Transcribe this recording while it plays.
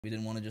we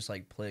didn't want to just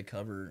like play a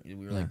cover. We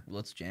were like,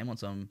 let's jam on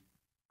something.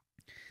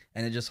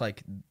 And it just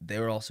like they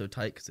were all so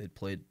tight because they'd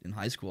played in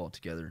high school all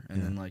together,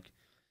 and then like,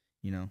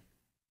 you know,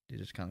 it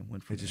just kind of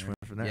went from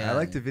there. Yeah, I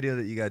like the video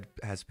that you guys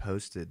had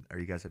posted,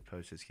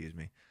 excuse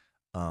me.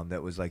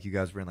 That was like you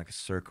guys were in like a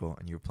circle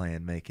and you were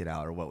playing "Make It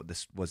Out" or what?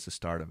 This was the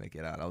start of "Make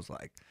It Out." I was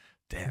like,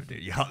 damn,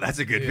 dude, y'all, that's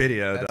a good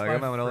video. Dog. I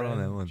might want to on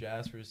that one.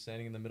 Jasper's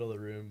standing in the middle of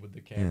the room with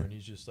the camera, and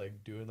he's just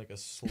like doing like a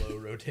slow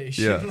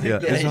rotation. Yeah,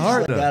 like, it's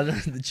hard though.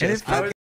 The chest